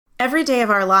Every day of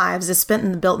our lives is spent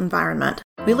in the built environment.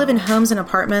 We live in homes and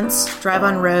apartments, drive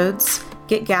on roads,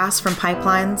 get gas from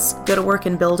pipelines, go to work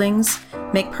in buildings,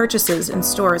 make purchases in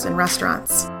stores and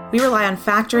restaurants. We rely on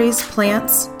factories,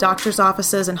 plants, doctors'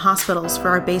 offices, and hospitals for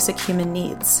our basic human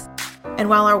needs. And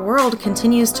while our world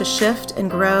continues to shift and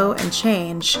grow and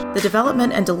change, the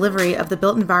development and delivery of the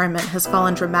built environment has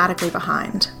fallen dramatically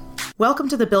behind. Welcome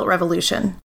to the Built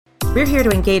Revolution. We're here to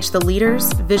engage the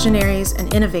leaders, visionaries,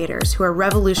 and innovators who are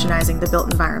revolutionizing the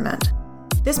built environment.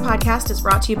 This podcast is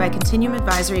brought to you by Continuum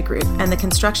Advisory Group and the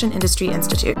Construction Industry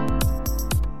Institute.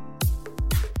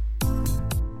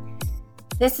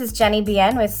 This is Jenny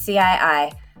Bien with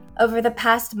CII. Over the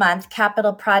past month,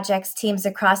 capital projects teams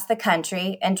across the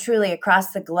country and truly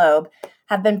across the globe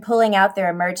have been pulling out their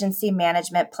emergency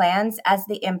management plans as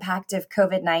the impact of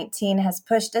COVID-19 has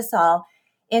pushed us all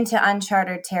into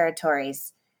uncharted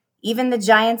territories. Even the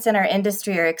giants in our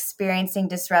industry are experiencing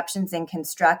disruptions in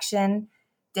construction,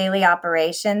 daily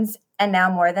operations, and now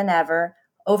more than ever,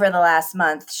 over the last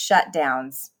month,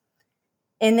 shutdowns.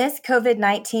 In this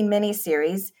COVID-19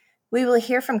 mini-series, we will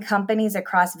hear from companies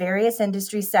across various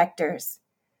industry sectors.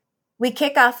 We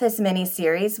kick off this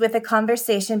mini-series with a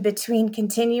conversation between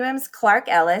Continuum's Clark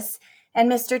Ellis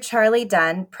and Mr. Charlie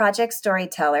Dunn, project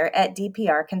storyteller at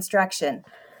DPR Construction.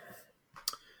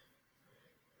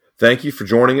 Thank you for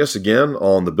joining us again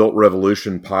on the Built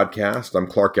Revolution podcast. I'm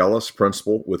Clark Ellis,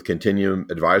 principal with Continuum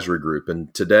Advisory Group.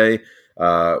 And today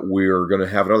we are going to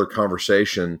have another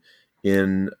conversation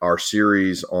in our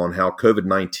series on how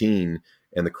COVID-19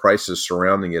 and the crisis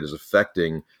surrounding it is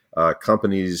affecting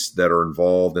companies that are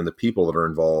involved and the people that are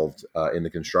involved in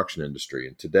the construction industry.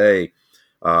 And today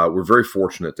we're very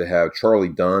fortunate to have Charlie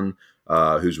Dunn,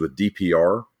 who's with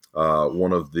DPR.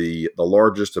 One of the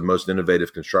largest and most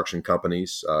innovative construction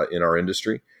companies in our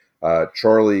industry.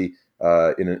 Charlie,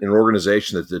 in an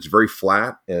organization that's very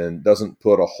flat and doesn't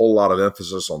put a whole lot of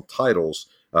emphasis on titles,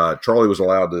 Charlie was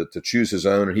allowed to choose his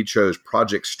own, and he chose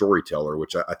project storyteller,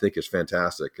 which I think is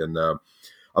fantastic. And I'm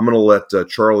going to let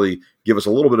Charlie give us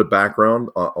a little bit of background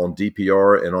on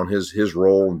DPR and on his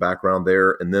role and background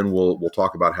there, and then we'll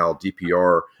talk about how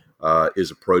DPR is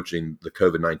approaching the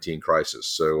COVID-19 crisis.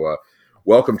 So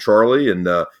welcome, Charlie, and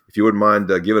if you wouldn't mind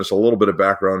giving us a little bit of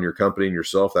background on your company and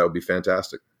yourself, that would be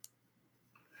fantastic.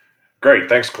 Great.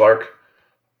 Thanks, Clark.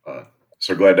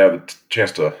 So glad to have a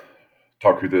chance to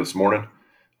talk with you this morning.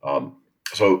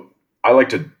 So I like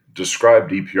to describe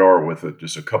DPR with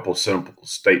just a couple simple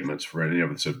statements for any of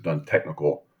us that have done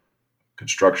technical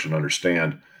construction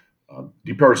understand.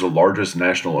 DPR is the largest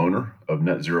national owner of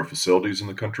net zero facilities in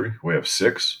the country. We have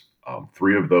 6.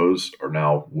 3 of those are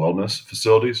now wellness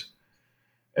facilities.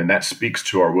 And that speaks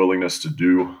to our willingness to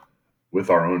do with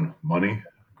our own money,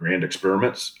 grand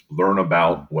experiments, learn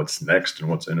about what's next and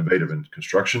what's innovative in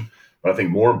construction. But I think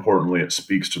more importantly, it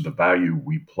speaks to the value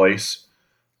we place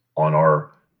on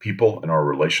our people and our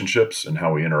relationships and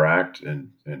how we interact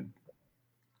and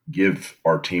give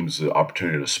our teams the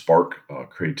opportunity to spark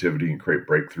creativity and create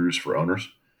breakthroughs for owners.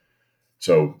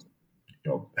 So,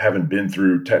 having been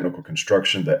through technical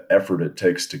construction, the effort it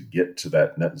takes to get to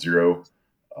that net zero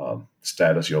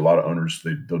status. A lot of owners,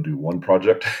 they'll do one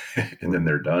project and then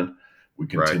they're done. We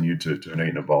continue to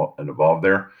innovate and evolve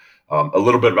there. A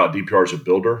little bit about DPR as a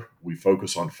builder. We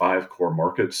focus on 5 core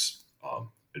markets: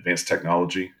 advanced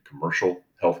technology, commercial,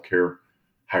 healthcare,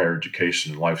 higher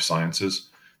education, and life sciences.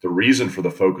 The reason for the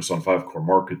focus on 5 core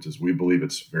markets is we believe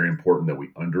it's very important that we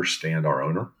understand our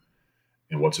owner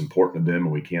and what's important to them,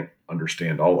 and we can't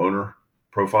understand all owner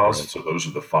profiles. Right. So those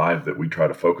are the 5 that we try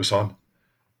to focus on.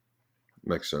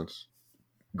 Makes sense.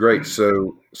 Great.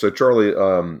 So Charlie,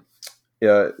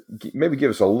 maybe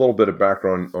give us a little bit of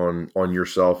background on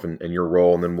yourself and your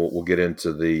role, and then we'll get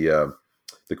into the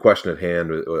question at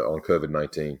hand on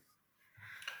COVID-19.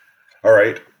 All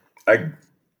right. I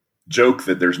joke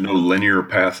that there's no linear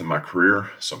path in my career,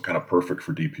 so I'm kind of perfect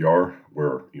for DPR,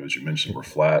 where, as you mentioned, we're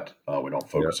flat. We don't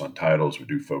focus on titles. We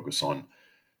do focus on,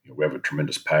 we have a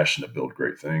tremendous passion to build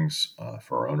great things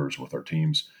for our owners with our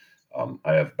teams.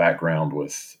 I have background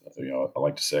with, I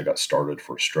like to say I got started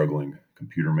for a struggling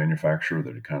computer manufacturer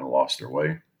that had kind of lost their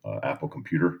way, Apple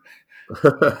Computer,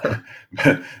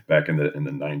 back in the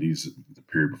 90s, the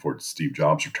period before Steve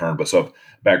Jobs returned. But so I have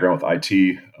background with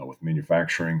IT, with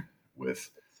manufacturing,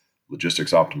 with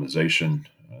logistics optimization,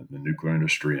 the nuclear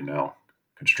industry, and now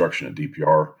construction at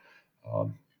DPR.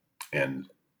 And,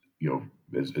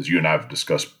 as you and I have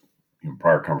discussed in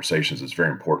prior conversations, it's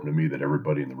very important to me that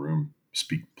everybody in the room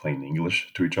speak plain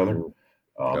English to each other.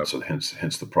 So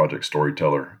hence the project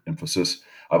storyteller emphasis.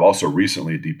 I've also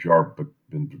recently at DPR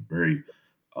been very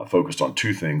focused on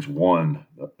 2 things. One,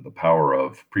 the power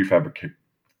of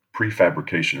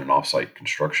prefabrication and offsite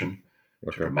construction to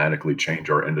Okay. dramatically change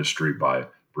our industry by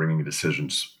bringing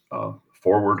decisions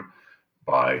forward,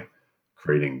 by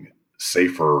creating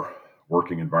safer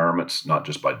working environments, not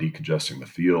just by decongesting the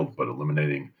field, but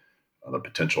eliminating the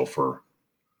potential for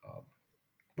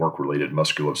work-related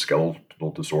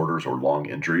musculoskeletal disorders or long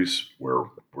injuries, where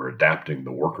we're adapting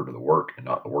the worker to the work and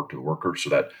not the work to the worker. So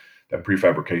that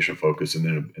prefabrication focus,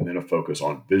 and then a focus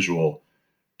on visual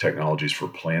technologies for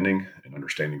planning and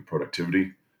understanding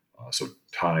productivity. So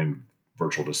tying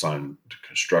virtual design to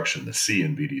construction, the C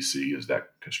in VDC is that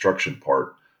construction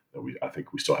part that I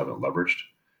think we still haven't leveraged.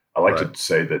 I like Right. to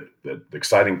say that the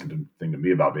exciting thing to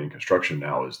me about being in construction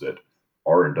now is that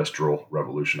our industrial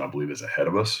revolution, I believe, is ahead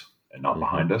of us and not Mhm.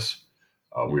 behind us.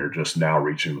 We are just now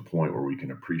reaching the point where we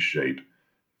can appreciate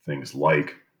things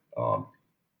like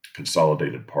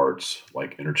consolidated parts,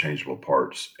 like interchangeable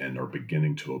parts, and are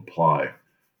beginning to apply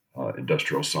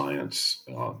industrial science,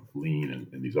 lean,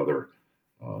 and these other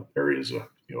areas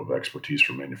of expertise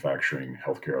from manufacturing,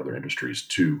 healthcare, other industries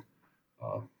to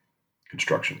uh,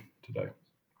 construction today.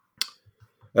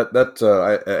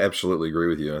 I absolutely agree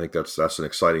with you. I think that's an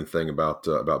exciting thing about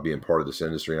being part of this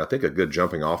industry, and I think a good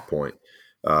jumping off point,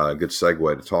 a good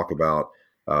segue to talk about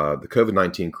the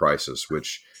COVID-19 crisis,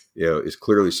 which is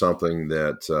clearly something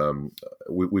that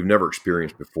we've never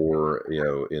experienced before,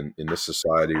 in this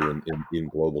society or in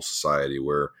global society,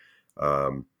 where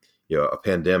a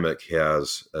pandemic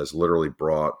has literally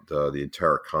brought the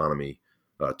entire economy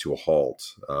to a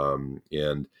halt,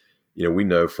 and we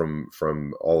know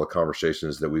from all the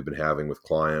conversations that we've been having with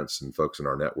clients and folks in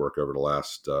our network over the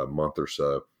last month or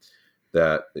so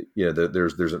that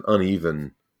there's an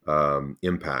uneven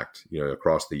impact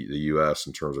across the U.S.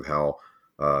 in terms of how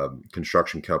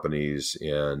construction companies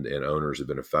and owners have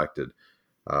been affected.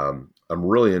 I'm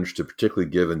really interested, particularly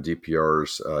given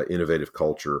DPR's innovative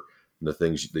culture and the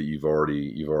things that you've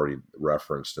already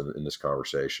referenced in this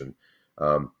conversation.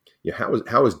 How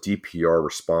is DPR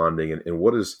responding, and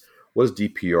what is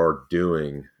DPR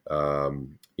doing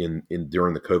in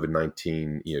during the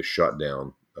COVID-19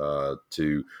 shutdown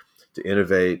to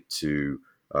innovate, to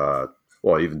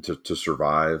even to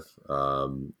survive,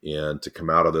 and to come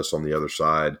out of this on the other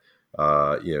side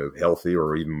healthy,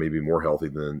 or even maybe more healthy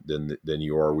than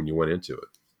you are when you went into it?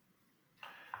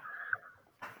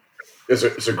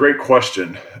 It's a great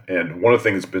question, and one of the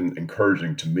things that's been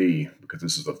encouraging to me, because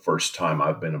this is the first time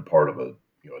I've been a part of a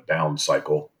down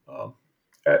cycle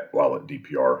while at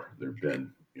DPR.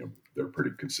 They're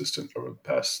pretty consistent over the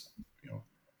past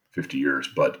 50 years,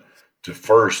 but to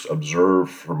first observe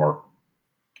from our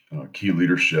key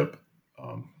leadership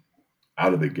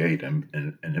out of the gate, and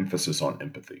an emphasis on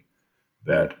empathy,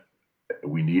 that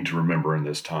we need to remember in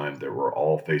this time that we're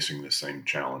all facing the same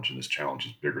challenge, and this challenge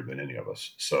is bigger than any of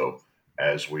us. So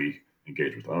as we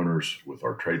engage with owners, with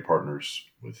our trade partners,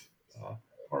 with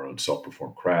our own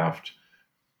self-performed craft,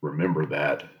 remember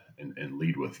that and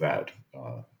lead with that,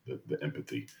 the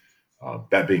empathy.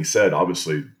 That being said,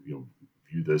 obviously, view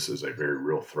this as a very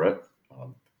real threat.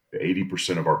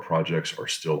 80% of our projects are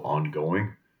still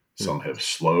ongoing. Some have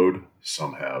slowed.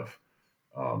 Some have,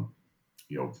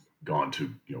 gone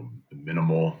to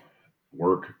minimal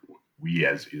work. We,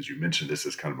 as you mentioned, this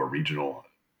is kind of a regional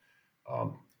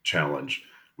challenge.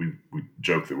 We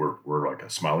joke that we're like a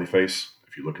smiley face.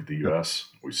 If you look at the U.S.,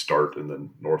 we start in the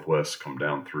Northwest, come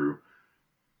down through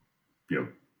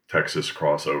Texas,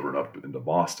 cross over and up into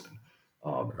Boston,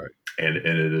 Right. and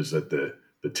it is at the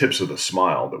tips of the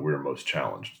smile that we're most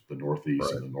challenged. The Northeast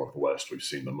Right. and the Northwest, we've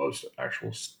seen the most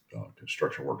actual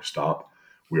construction work stop.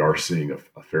 We are seeing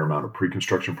a fair amount of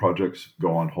pre-construction projects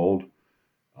go on hold.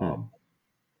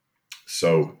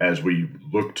 So as we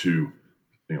look to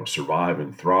survive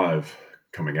and thrive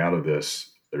coming out of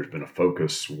this, there's been a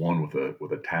focus, one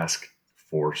with a task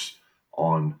force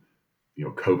on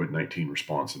COVID-19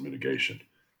 response and mitigation.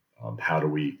 How do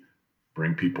we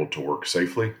bring people to work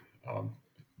safely?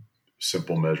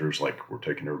 Simple measures like we're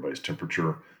taking everybody's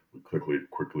temperature. We quickly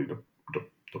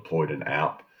deployed an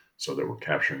app so that we're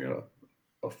capturing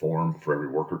a form for every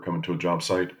worker coming to a job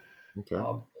site. Okay.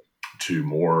 To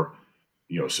more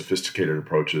sophisticated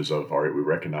approaches of, all right, we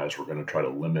recognize we're going to try to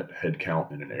limit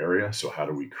headcount in an area. So how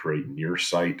do we create near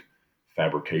site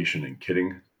fabrication and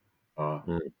kitting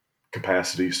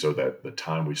capacity so that the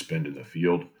time we spend in the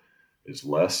field is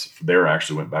less? There, I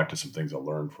actually went back to some things I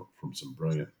learned from some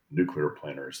brilliant nuclear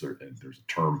planners. There's a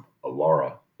term,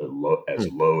 ALARA, as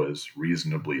low as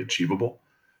reasonably achievable.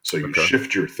 So you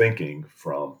shift your thinking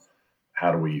from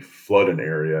how do we flood an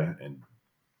area and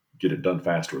get it done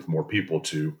faster with more people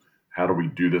to how do we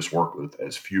do this work with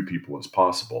as few people as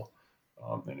possible.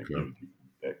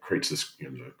 it creates this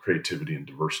the creativity and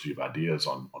diversity of ideas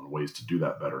on ways to do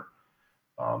that better.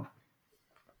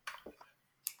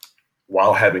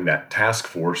 While having that task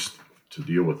force to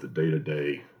deal with the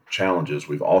day-to-day challenges,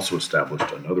 we've also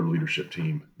established another leadership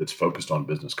team that's focused on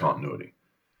business continuity.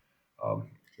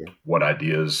 What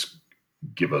ideas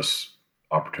give us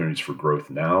opportunities for growth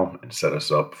now and set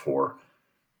us up for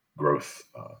growth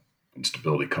and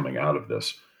stability coming out of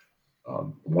this.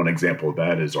 One example of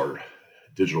that is our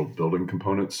digital building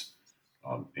components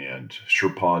and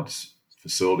SurePod's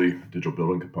facility. Digital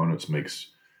building components makes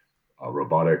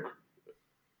robotic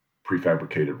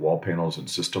prefabricated wall panels and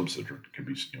systems that can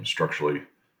be structurally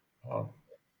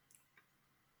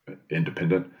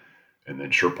independent. And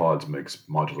then SurePods makes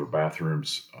modular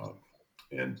bathrooms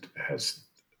and has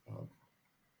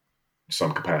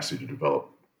some capacity to develop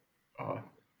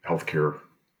healthcare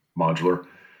modular.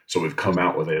 So we've come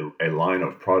out with a line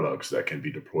of products that can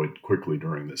be deployed quickly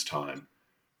during this time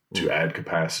to add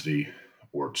capacity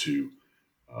or to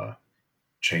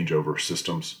change over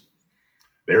systems.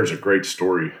 There's a great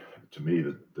story to me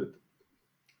that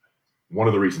one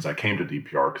of the reasons I came to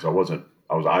DPR, because I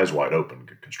was eyes wide open.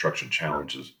 Construction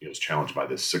challenges, was challenged by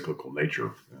this cyclical nature.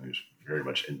 It was very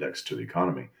much indexed to the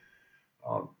economy.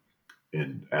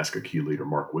 And ask a key leader,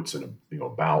 Mark Whitson,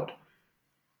 about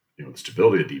the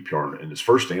stability of DPR. And his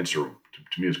first answer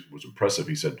to me was impressive.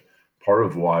 He said, part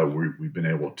of why we've been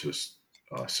able to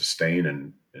sustain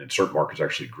and in certain markets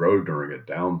actually grow during a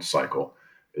down cycle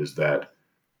is that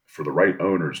for the right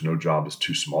owners, no job is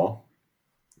too small.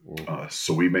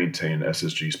 So we maintain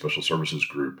SSG Special Services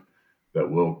Group that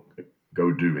will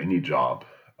go do any job.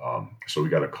 So we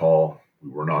got a call. We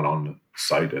were not on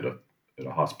site at a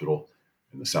hospital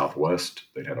in the Southwest.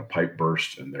 They had a pipe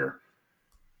burst and their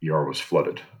ER was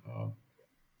flooded a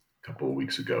couple of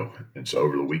weeks ago. And so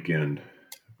over the weekend,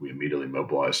 we immediately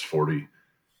mobilized 40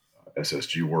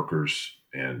 SSG workers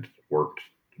and worked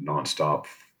nonstop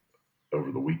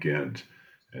over the weekend.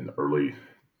 And early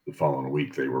the following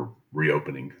week, they were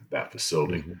reopening that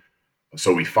facility. Mm-hmm.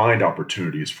 So we find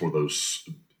opportunities for those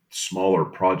smaller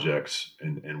projects,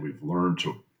 and we've learned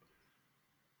to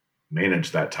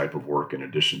manage that type of work in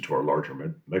addition to our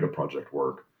larger mega project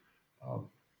work.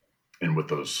 And with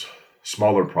those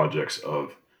smaller projects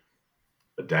of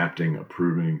adapting,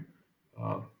 approving,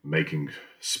 making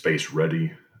space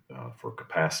ready for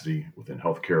capacity within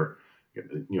healthcare,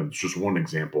 it's just one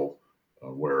example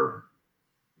where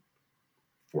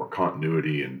for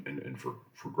continuity and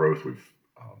for growth, we've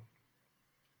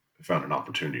found an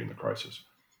opportunity in the crisis.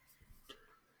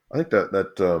 I think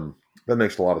that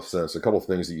makes a lot of sense. A couple of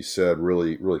things that you said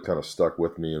really kind of stuck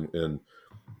with me, and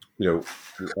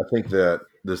I think that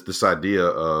this idea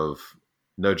of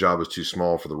no job is too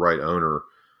small for the right owner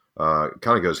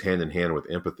kind of goes hand in hand with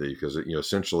empathy, because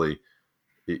essentially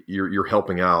you're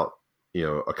helping out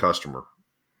a customer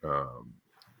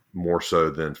more so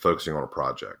than focusing on a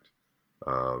project.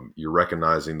 You're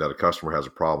recognizing that a customer has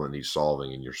a problem that needs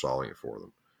solving, and you're solving it for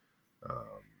them.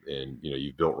 And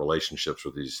you've built relationships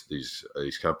with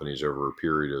these companies over a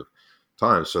period of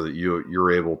time, so that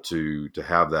you're able to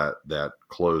have that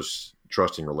close,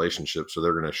 trusting relationship. So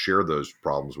they're going to share those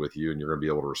problems with you, and you're going to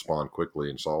be able to respond quickly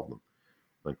and solve them.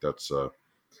 I think that's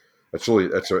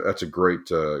a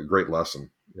great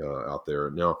lesson out there.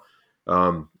 Now,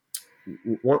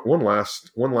 one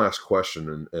last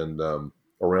question, and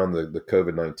around the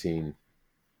COVID-19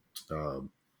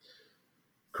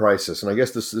 crisis, and I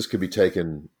guess this could be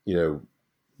taken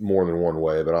more than one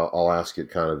way, but I'll ask it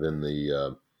kind of in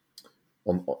the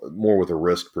more with a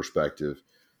risk perspective,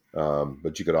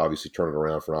 but you could obviously turn it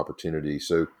around for an opportunity.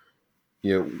 So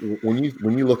when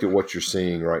you look at what you're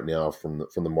seeing right now from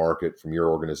the market, from your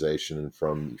organization, and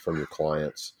from your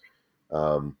clients,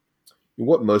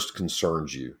 what most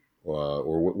concerns you,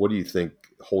 or what do you think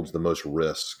holds the most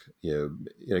risk?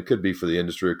 It could be for the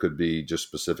industry, it could be just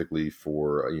specifically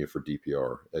for for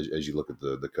DPR as you look at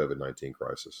the COVID-19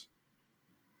 crisis.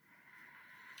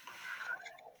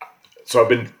 So I've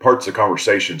been parts of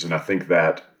conversations, and I think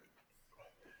that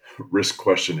risk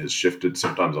question has shifted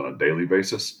sometimes on a daily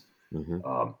basis.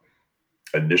 Mm-hmm.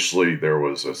 Initially, there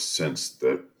was a sense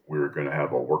that we were going to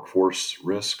have a workforce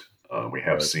risk. We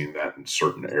have seen that in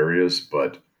certain areas,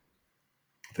 but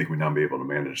I think we now be able to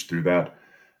manage through that.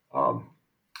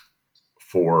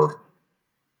 For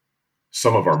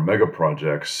some of our mega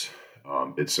projects,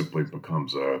 it simply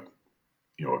becomes a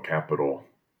capital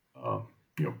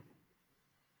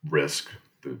risk.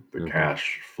 The mm-hmm.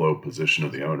 cash flow position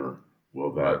of the owner,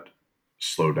 will that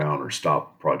slow down or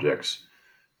stop projects?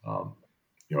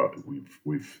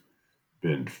 We've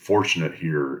been fortunate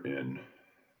here in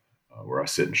where I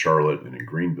sit in Charlotte and in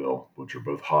Greenville, which are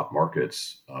both hot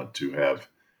markets, to have.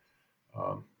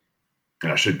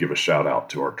 And I should give a shout out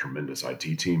to our tremendous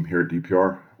IT team here at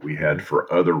DPR. We had,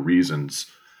 for other reasons,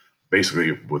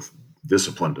 basically with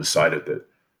discipline, decided that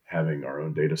having our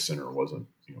own data center wasn't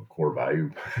core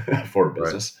value for a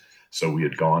business. Right. So we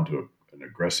had gone to an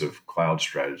aggressive cloud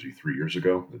strategy 3 years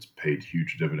ago. That's paid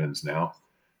huge dividends now.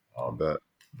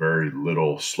 Very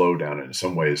little slowdown, and in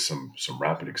some ways, some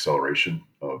rapid acceleration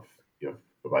of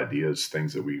ideas,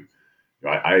 things that we.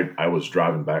 I was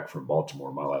driving back from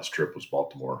Baltimore. My last trip was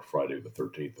Baltimore, Friday the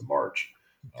 13th of March.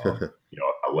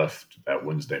 I left that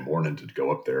Wednesday morning to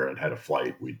go up there and had a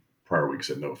flight. Prior week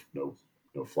said no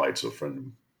flights. So a friend of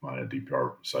mine at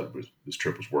DPR decided this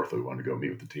trip was worth it. We wanted to go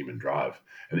meet with the team and drive.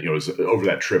 And it was over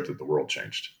that trip that the world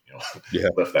changed.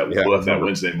 Left that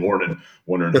Wednesday morning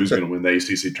wondering who's going to win the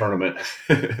ACC tournament.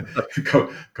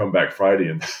 come back Friday,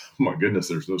 and oh my goodness,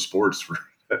 there's no sports for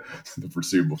the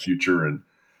foreseeable future. And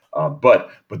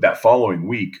but that following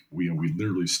week, we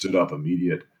literally stood up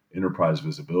immediate enterprise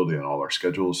visibility on all our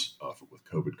schedules with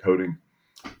COVID coding.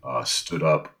 Stood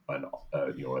up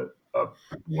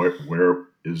where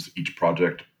is each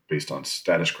project based on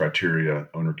status criteria,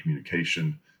 owner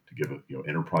communication to give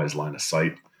enterprise line of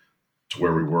sight to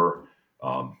where we were,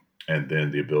 and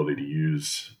then the ability to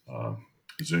use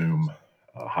Zoom,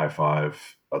 High5,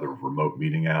 other remote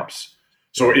meeting apps.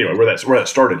 So anyway, where that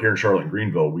started here in Charlotte and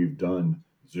Greenville, we've done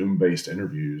Zoom-based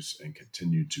interviews and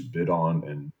continue to bid on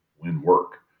and win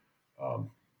work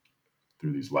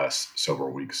through these last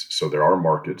several weeks. So there are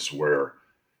markets where,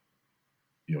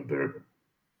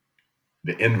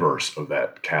 the inverse of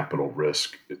that capital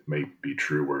risk, it may be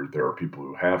true, where there are people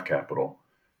who have capital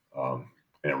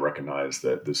and recognize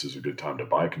that this is a good time to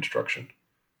buy construction.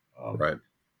 Right.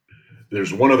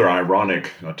 There's one other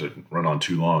ironic, not to run on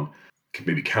too long,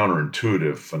 maybe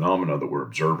counterintuitive phenomena that we're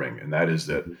observing, and that is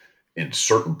that in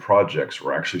certain projects,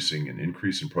 we're actually seeing an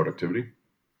increase in productivity.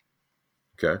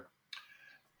 Okay.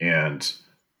 And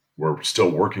we're still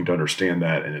working to understand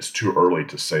that, and it's too early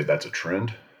to say that's a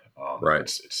trend. Right.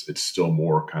 It's still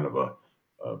more kind of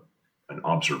an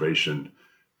observation,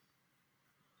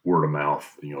 word of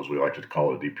mouth, as we like to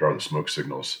call it, DPR, the smoke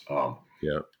signals.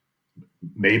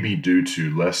 Maybe due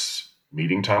to less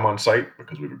meeting time on site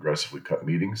because we've aggressively cut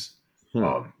meetings.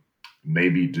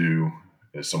 Maybe due,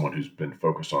 as someone who's been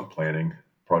focused on planning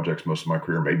projects most of my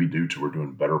career, maybe due to we're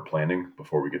doing better planning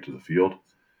before we get to the field.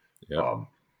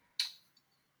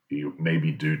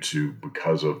 Maybe due to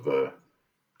because of the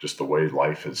way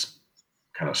life has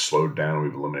kind of slowed down,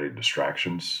 we've eliminated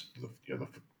distractions, the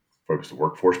focus of the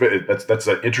workforce. But that's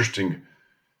interesting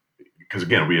because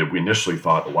again, we initially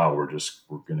thought, wow, we're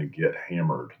going to get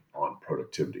hammered on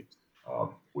productivity.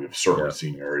 We have certainly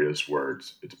seen areas where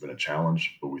it's been a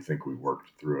challenge, but we think we've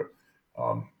worked through it.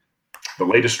 The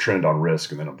latest trend on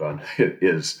risk, and then I'm done,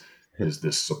 is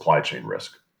this supply chain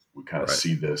risk. We kind of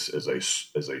see this as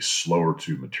a slower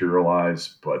to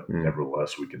materialize, but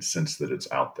nevertheless, we can sense that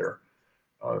it's out there.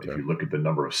 If you look at the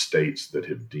number of states that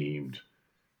have deemed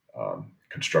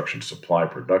construction supply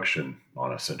production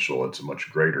non-essential, it's much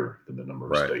greater than the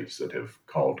number of states that have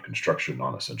called construction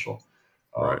non-essential.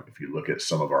 If you look at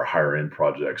some of our higher end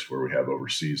projects where we have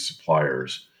overseas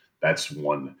suppliers, that's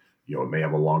one, it may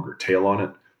have a longer tail on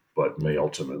it, but may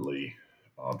ultimately,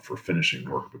 for finishing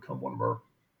work, become one of our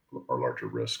larger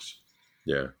risks.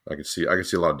 Yeah, I can see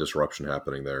a lot of disruption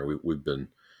happening there. We've been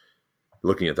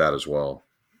looking at that as well.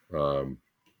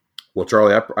 Well,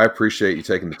 Charlie, I appreciate you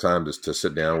taking the time to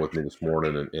sit down with me this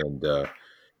morning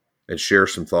and share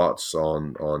some thoughts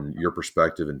on your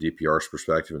perspective and DPR's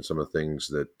perspective and some of the things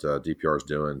that DPR is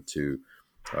doing to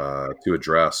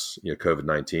address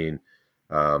COVID-19.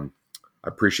 I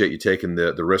appreciate you taking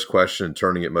the risk question and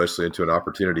turning it mostly into an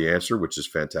opportunity answer, which is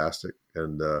fantastic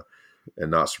and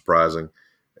not surprising.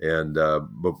 And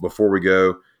but before we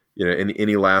go,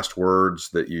 any last words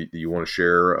that you want to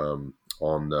share on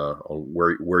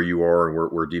where you are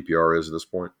and where DPR is at this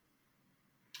point?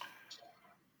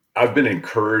 I've been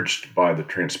encouraged by the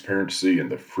transparency and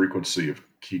the frequency of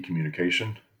key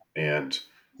communication, and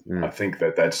I think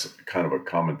that that's kind of a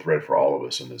common thread for all of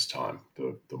us in this time.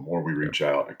 The more we reach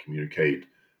out and communicate,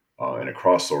 and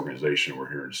across the organization,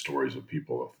 we're hearing stories of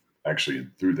people actually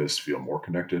through this feel more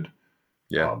connected.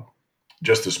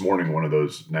 Just this morning, one of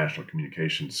those national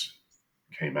communications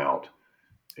came out,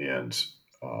 and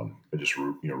I just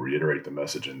reiterate the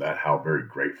message in that how very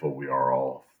grateful we are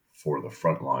all for the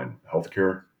frontline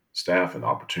healthcare staff and the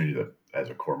opportunity that as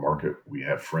a core market we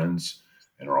have friends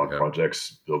and are on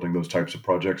projects building those types of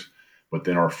projects, but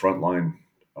then our frontline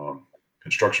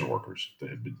construction workers that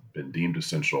have been deemed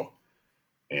essential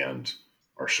and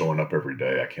are showing up every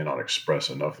day. I cannot express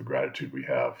enough the gratitude we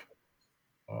have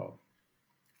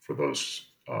for those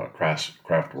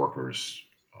craft workers,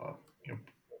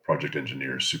 project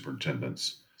engineers,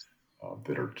 superintendents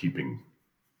that are keeping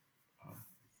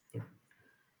the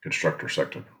constructor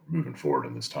sector moving forward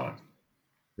in this time.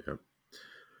 Yeah,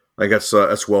 I think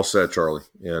that's well said, Charlie,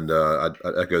 and I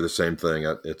echo the same thing.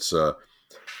 It's over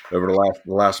the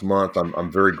last month,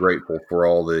 I'm very grateful for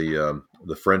all the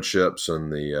friendships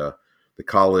and the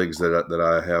colleagues that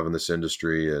I have in this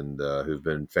industry and who've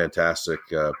been fantastic.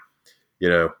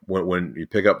 When you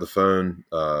pick up the phone,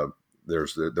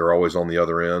 they're always on the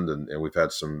other end, and we've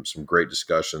had some great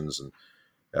discussions, and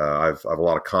I've a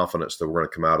lot of confidence that we're going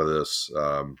to come out of this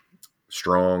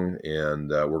strong, and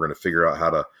we're going to figure out how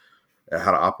to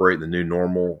operate in the new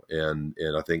normal. And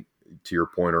I think, to your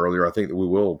point earlier, I think that we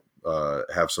will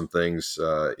have some things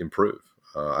improve.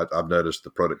 I've noticed the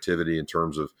productivity in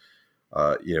terms of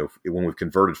when we've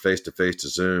converted face-to-face to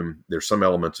Zoom, there's some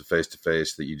elements of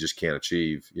face-to-face that you just can't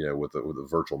achieve, with a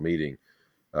virtual meeting.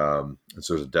 And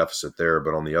so there's a deficit there.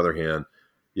 But on the other hand,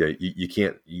 you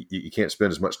can't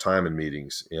spend as much time in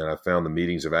meetings. And I found the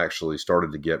meetings have actually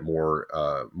started to get more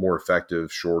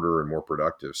effective, shorter, and more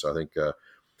productive. So I think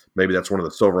maybe that's one of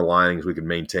the silver linings we can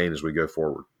maintain as we go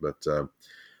forward. But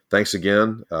thanks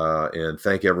again, and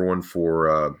thank everyone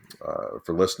for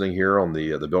listening here on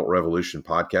the Built Revolution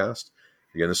podcast.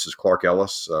 Again, this is Clark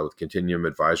Ellis with Continuum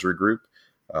Advisory Group,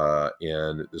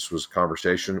 and this was a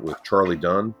conversation with Charlie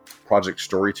Dunn, project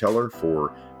storyteller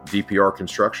for DPR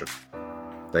Construction.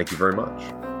 Thank you very much.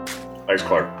 Thanks,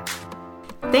 Clark.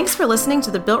 Thanks for listening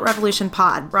to the Built Revolution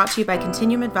Pod, brought to you by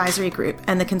Continuum Advisory Group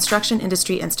and the Construction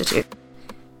Industry Institute.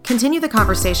 Continue the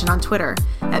conversation on Twitter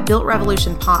at Built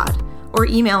Revolution Pod, or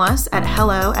email us at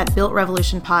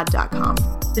hello@builtrevolutionpod.com.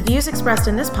 The views expressed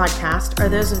in this podcast are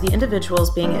those of the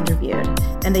individuals being interviewed,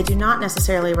 and they do not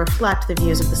necessarily reflect the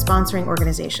views of the sponsoring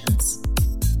organizations.